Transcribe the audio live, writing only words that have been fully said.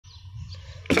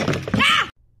Ah!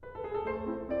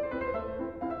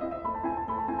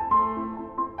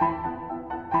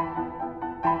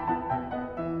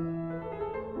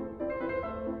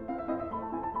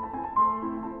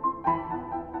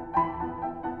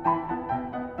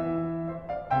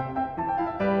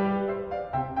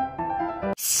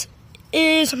 This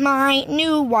is my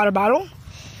new water bottle,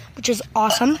 which is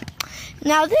awesome.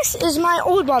 Now this is my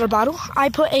old water bottle. I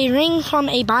put a ring from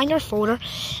a binder folder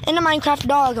and a Minecraft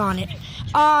dog on it.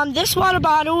 This water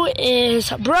bottle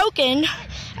is broken,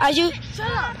 as you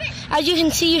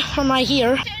can see from right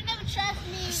here.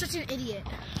 You're such an idiot.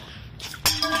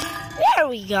 There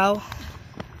we go.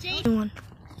 Whoa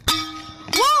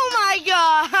my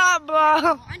God,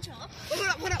 bro!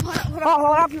 Hold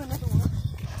up.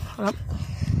 Hold up.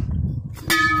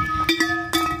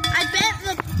 I bet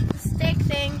the stick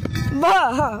thing.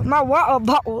 My water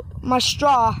bottle, my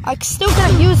straw. I still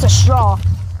can't use the straw.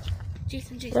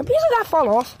 Jason. Did a piece of that fall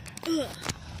off? Ugh.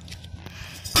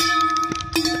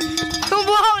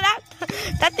 Whoa,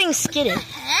 that thing skidded.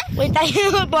 Wait, but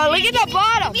look at the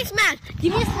bottom.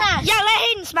 Give me a smash. Yeah, let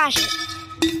Hayden smash it.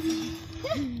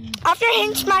 After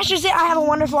Hayden smashes it, I have a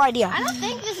wonderful idea. I don't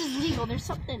think this is legal. There's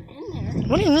something in there.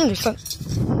 What do you mean there's something?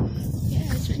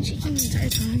 Yeah, it's been shaking the entire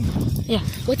time. Yeah.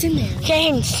 What's in there? Okay,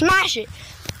 Hayden, smash it.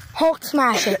 Hulk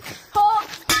smash it. Hulk.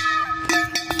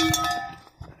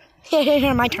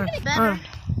 Here, my turn. Better.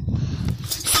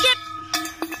 Skip.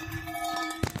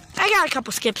 I got a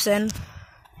couple skips in.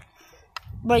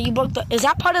 But you broke the... Is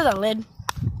that part of the lid?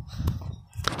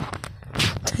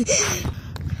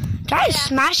 Try to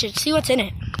smash it. See what's in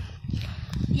it.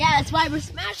 Yeah, that's why we're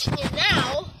smashing it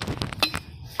now.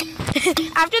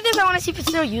 After this, I want to see if it's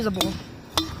still usable.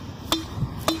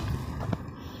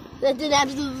 That did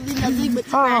absolutely nothing but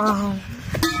smash.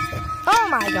 Oh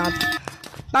my God.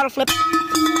 Bottle flip.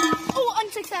 Oh,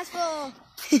 unsuccessful.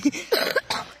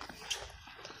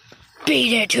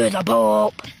 Beat it to the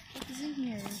pulp. What is in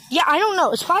here? Yeah, I don't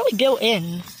know. It's probably built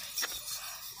in.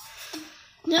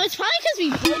 No, it's probably because we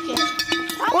broke it.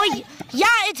 Well, yeah,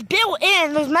 it's built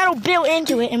in. There's metal built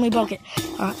into it, and we broke it.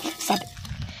 Stop it.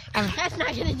 That's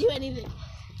not going to do anything.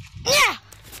 Yeah.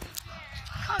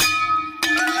 Oh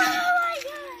my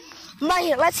God. Right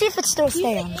here. Let's see if it still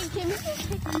stands. Can we just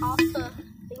take off the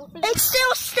thing for this? It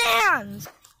still stands.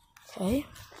 Okay.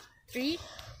 3,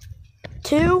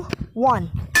 2, 1.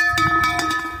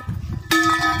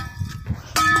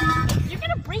 You're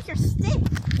going to break your stick.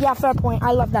 Yeah, fair point.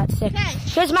 I love that stick. Okay.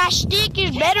 Because my stick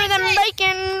is better than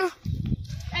bacon.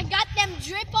 I got them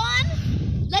drip on.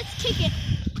 Let's kick it.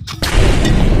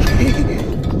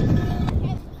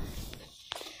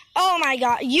 Oh my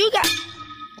God. You're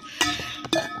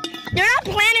not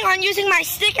planning on using my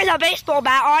stick as a baseball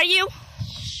bat, are you?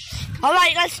 All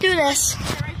right, let's do this.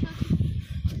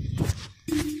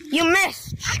 You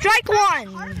missed. Strike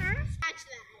 1.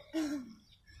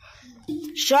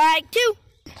 Strike 2.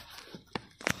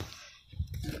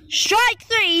 Strike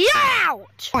 3.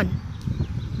 Out. 1.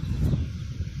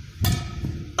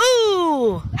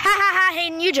 Ooh. Ha ha ha,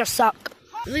 Hayden, you just suck.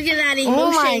 Look at that emotion.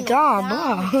 Oh my God,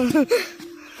 wow.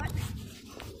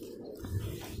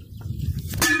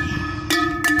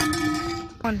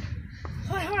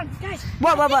 Hold on, guys.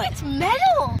 What? It's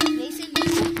metal.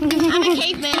 I'm a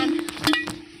caveman.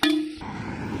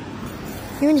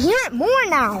 You can hear it more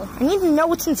now. I need to know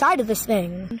what's inside of this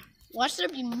thing. Watch there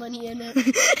be money in it.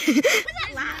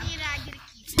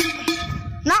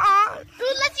 Nuh-uh. Who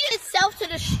lets you self to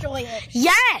destroy it?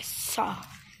 Yes.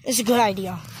 It's a good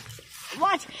idea.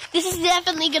 Watch. This is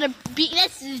definitely gonna be.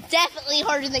 This is definitely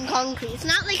harder than concrete. It's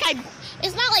not like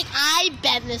I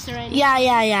bent this or anything.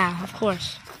 Yeah. Of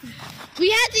course. We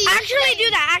had to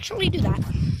Actually do that.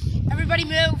 Everybody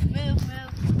move.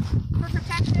 For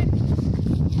protection.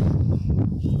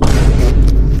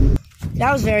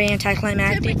 That was very To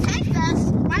anticlimactic. protect us,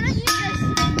 why don't you just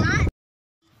not?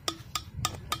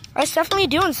 It's definitely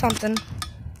doing something.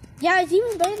 Yeah, it's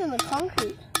even better than the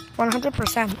concrete.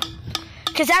 100%.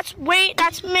 Because that's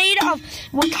made of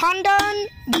Wakandan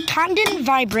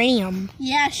vibranium.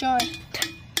 Yeah, sure.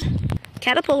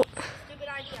 Catapult. Stupid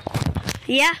idea.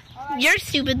 Yeah. Right. You're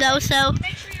stupid though, so.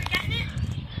 Make sure you're getting it.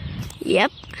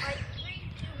 Yep. Alright, 3,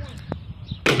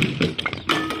 2,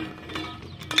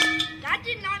 1. That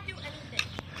did not do anything.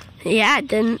 Yeah, it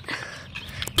didn't.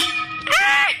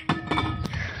 Ah!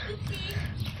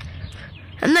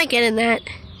 I'm not getting that.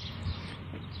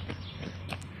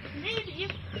 Maybe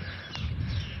if we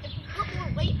put more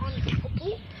weight on the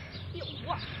catapult, it will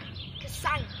work. Because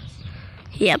science.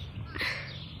 Yep.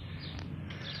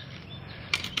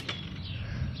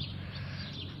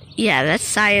 Yeah, that's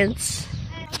science.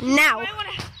 Now.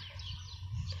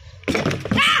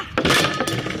 Ah!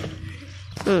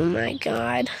 Oh my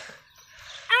god.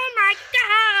 Oh my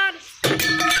god!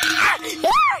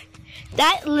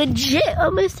 That legit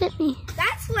almost hit me.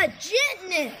 That's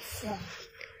legitness.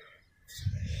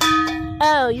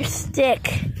 Oh, your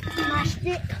stick.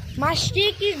 My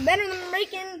stick is better than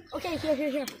making. Okay,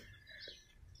 here.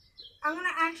 I'm gonna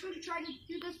actually try to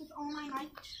do this with all my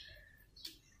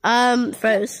might.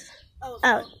 Froze.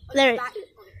 Oh, there.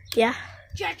 Yeah.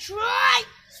 Detroit!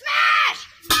 Smash!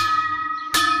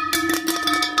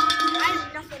 I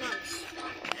have nothing else.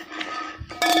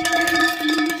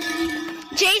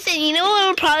 Jason, you know what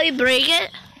will probably break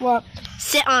it? What?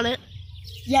 Sit on it.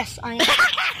 Yes, I am.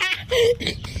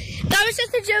 That was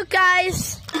just a joke,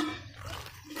 guys.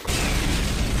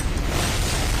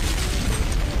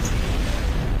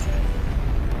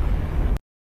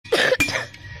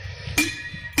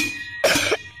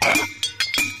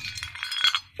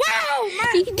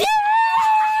 He did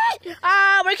it!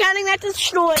 We're counting that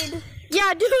destroyed.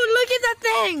 Yeah, dude, look at that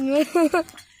thing.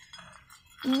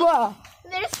 Bruh.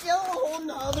 There's still a whole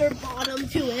nother bottom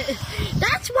to it.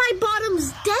 That's why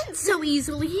bottoms dent so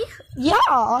easily.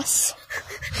 Yes.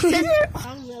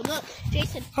 Look,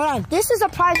 Jason. Hold on. This is a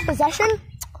prized possession.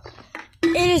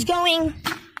 It is going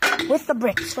with the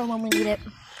bricks for when we need it.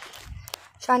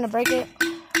 Trying to break it.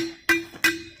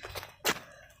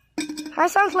 That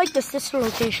sounds like the sister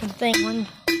location thing when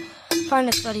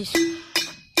Final Studies.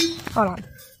 Hold on.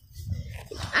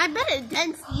 I bet it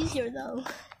dents easier though.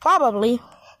 Probably.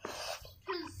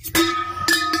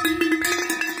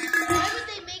 Why would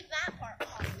they make that part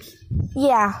hard?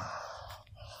 Yeah.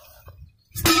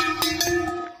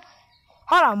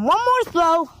 Hold on, one more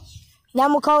throw.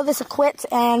 Then we'll call this a quit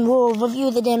and we'll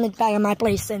review the damage back in my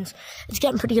place since it's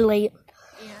getting pretty late.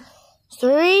 Yeah.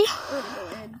 3.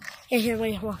 Yeah, here,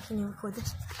 wait, hold on. Can you record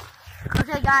this?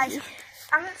 Okay, guys.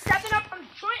 I'm stepping up from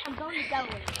Detroit. I'm going to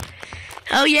Delaware.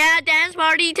 Oh yeah, dance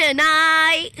party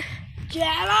tonight.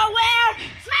 Delaware!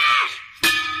 Smash!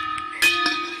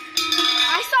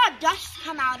 I saw dust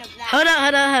come out of that. Hold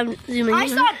on, I'm zooming I in.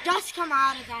 saw dust come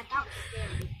out of that. That was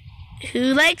scary.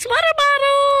 Who likes water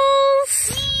bottles?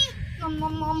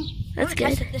 That's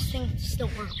good. This thing still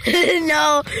works.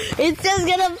 No, it's just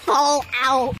gonna fall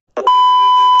out.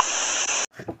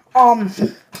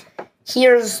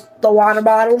 Here's the water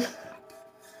bottle.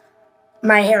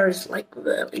 My hair is like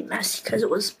really messy because it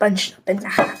was bunched up in the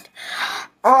hat.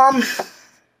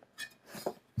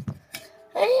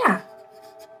 Yeah.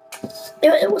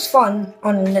 It was fun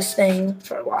on this thing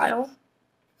for a while.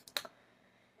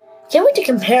 Can't wait to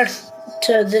compare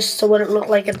to this to what it looked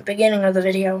like at the beginning of the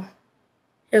video.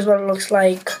 Here's what it looks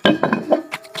like.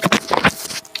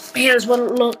 Here's what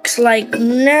it looks like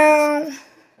now.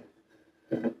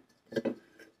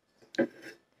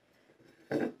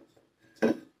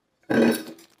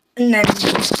 And then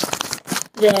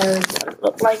there's what it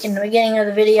looked like in the beginning of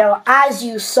the video, as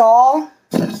you saw.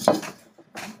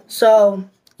 So,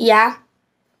 yeah.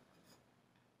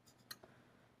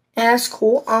 And that's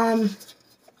cool.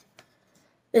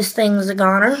 This thing's a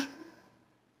goner.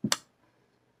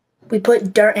 We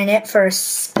put dirt in it for a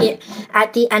skit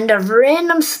at the end of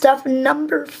random stuff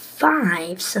number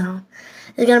 5. So,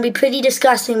 it's going to be pretty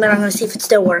disgusting, but I'm going to see if it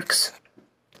still works.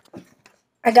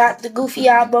 I got the goofy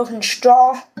eye broken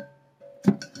straw.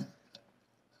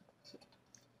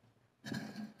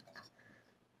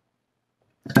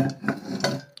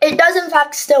 It does in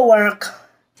fact still work.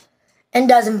 And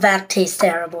does in fact taste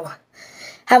terrible.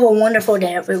 Have a wonderful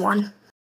day, everyone.